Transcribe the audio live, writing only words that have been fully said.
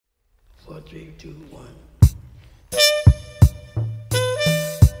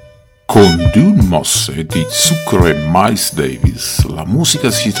Con Dune, Mosse di Zucchero e Miles Davis, la musica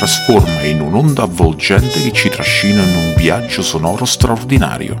si trasforma in un'onda avvolgente che ci trascina in un viaggio sonoro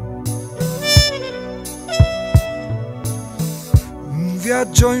straordinario. Un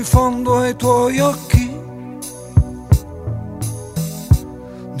viaggio in fondo ai tuoi occhi,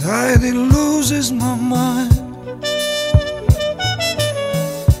 died it loses my mind.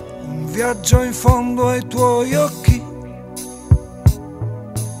 Un viaggio in fondo ai tuoi occhi,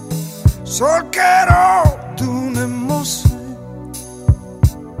 Zucchero, Dune e Mosse.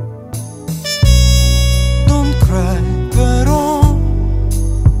 Don't cry però,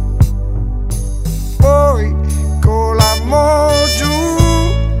 poi con l'amore giù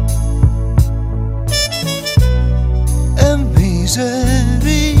e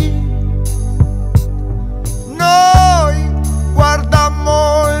miseria noi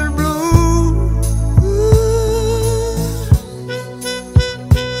guardammo il blu.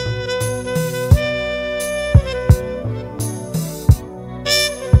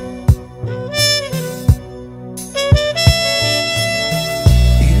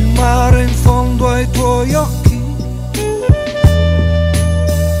 Mare in fondo ai tuoi occhi,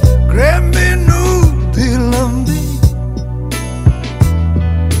 grembi nudi lambi,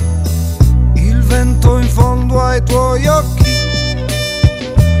 il vento in fondo ai tuoi occhi,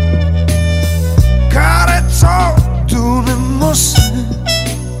 carezzò Dune e Mosse.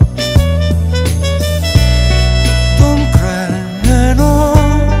 Don't cry no,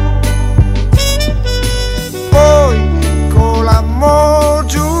 poi con l'amore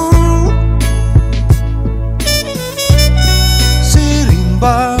giù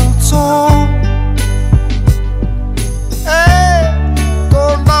balzo e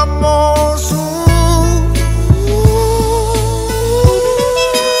tornammo su.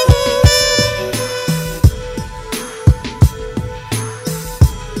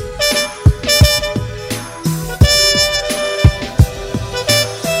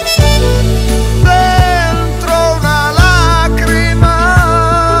 Dentro una lacrima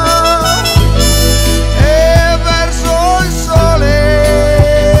e verso il sole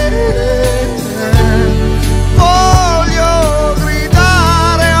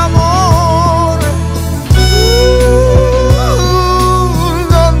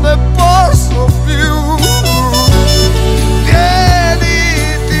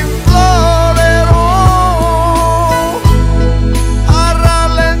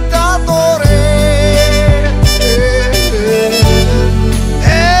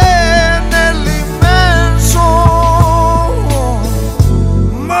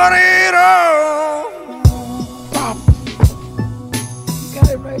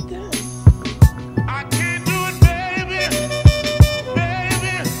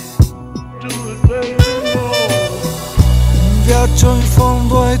viaggio in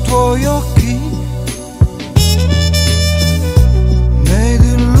fondo ai tuoi occhi, made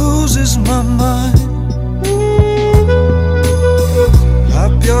it loses my mind. La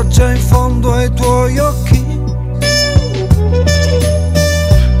pioggia in fondo ai tuoi occhi,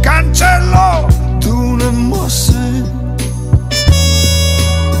 cancello Dune e Mosse.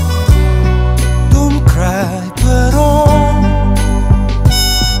 Don't cry però,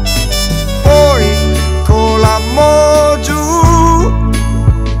 poi con l'amore giù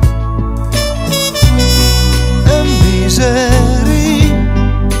e miseria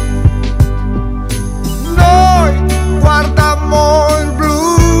noi guardammo il blu.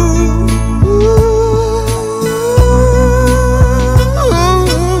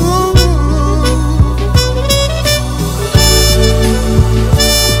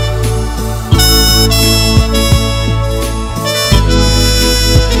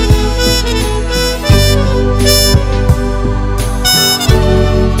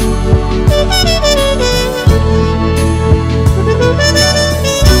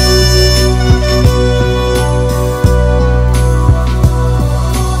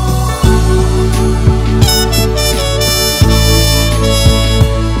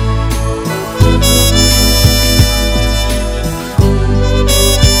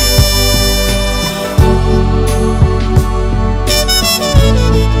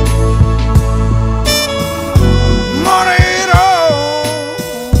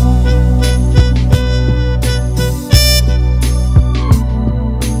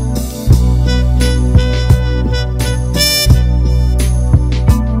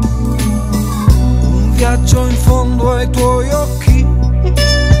 Viaggio in fondo ai tuoi occhi,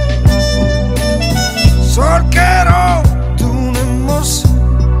 Zucchero, Dune e Mosse.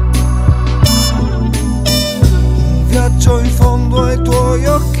 Un viaggio in fondo ai tuoi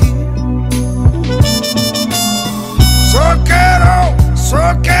occhi,